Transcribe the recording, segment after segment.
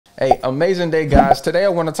Hey, amazing day, guys. Today I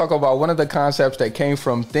want to talk about one of the concepts that came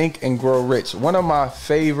from Think and Grow Rich, one of my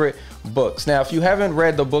favorite books. Now, if you haven't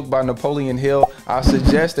read the book by Napoleon Hill, I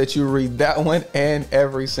suggest that you read that one and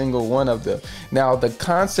every single one of them. Now, the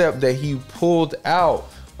concept that he pulled out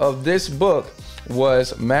of this book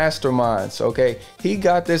was masterminds. Okay, he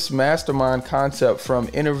got this mastermind concept from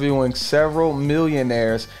interviewing several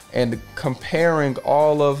millionaires and comparing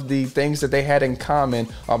all of the things that they had in common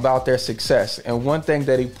about their success. And one thing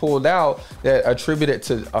that he pulled out that attributed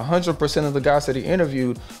to 100% of the guys that he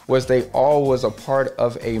interviewed was they all was a part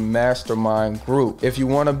of a mastermind group. If you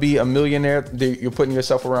want to be a millionaire, you're putting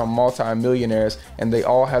yourself around multi-millionaires and they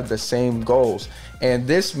all have the same goals. And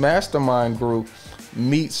this mastermind group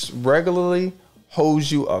meets regularly,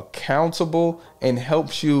 holds you accountable, and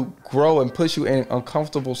helps you grow and puts you in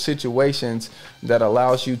uncomfortable situations that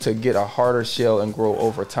allows you to get a harder shell and grow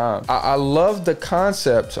over time. I love the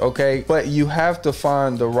concept, okay, but you have to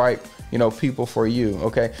find the right people for you.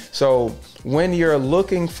 Okay, so when you're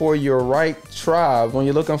looking for your right tribe, when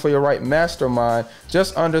you're looking for your right mastermind,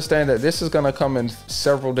 just understand that this is going to come in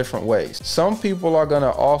several different ways. Some people are going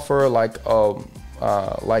to offer like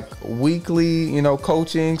weekly,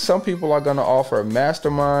 coaching. Some people are going to offer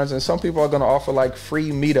masterminds, and some people are going to offer like free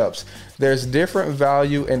meetups. There's different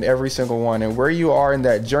value in every single one, and where you are in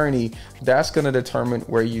that journey, that's going to determine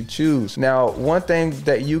where you choose. Now, one thing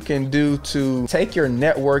that you can do to take your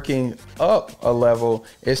networking up a level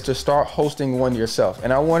is to start hosting one yourself.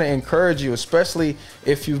 And I want to encourage you, especially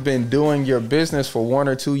if you've been doing your business for 1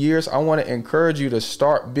 or 2 years, I want to encourage you to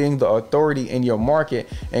start being the authority in your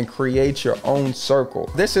market and create your own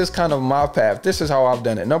circle. This is kind of my path. This is how I've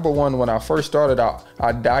done it. Number one, when I first started out,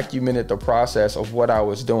 I documented the process of what I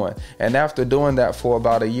was doing. And after doing that for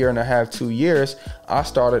about 1.5 years, 2 years, I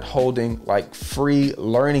started holding like free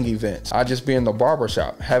learning events. I just be in the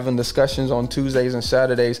barbershop having discussions on Tuesdays and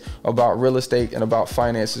Saturdays about real estate and about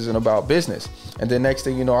finances and about business. And then next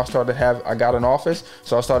thing you know, I got an office.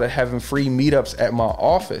 So I started having free meetups at my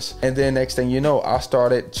office. And then next thing you know, I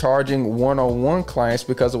started charging one-on-one clients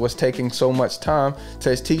because it was taking so much time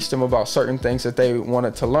to teach them about certain things that they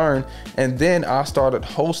wanted to learn. And then I started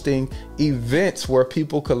hosting events where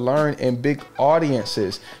people could learn in big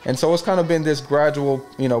audiences. And so it's kind of been this gradual,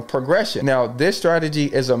 progression. Now, this strategy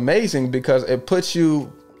is amazing because it puts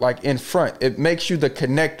you like in front. It makes you the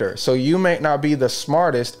connector. So you may not be the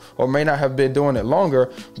smartest or may not have been doing it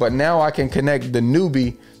longer, but now I can connect the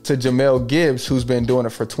newbie to Jamel Gibbs, who's been doing it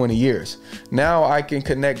for 20 years. Now I can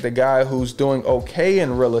connect the guy who's doing okay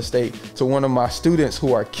in real estate to one of my students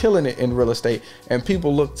who are killing it in real estate. And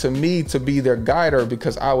people look to me to be their guider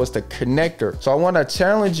because I was the connector. So I want to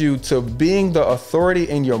challenge you to being the authority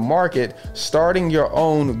in your market, starting your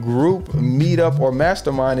own group, meetup, or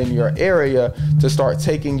mastermind in your area to start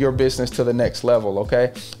taking your business to the next level.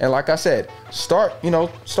 Okay. And like I said, start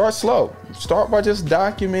slow. Start by just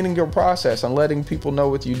documenting your process and letting people know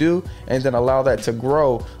what you do, and then allow that to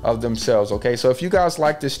grow of themselves. Okay, so if you guys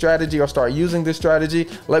like this strategy or start using this strategy,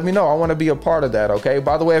 let me know. I want to be a part of that. Okay,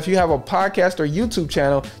 by the way, if you have a podcast or YouTube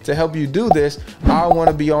channel to help you do this, I want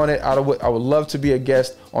to be on it. I would love to be a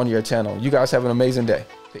guest on your channel. You guys have an amazing day.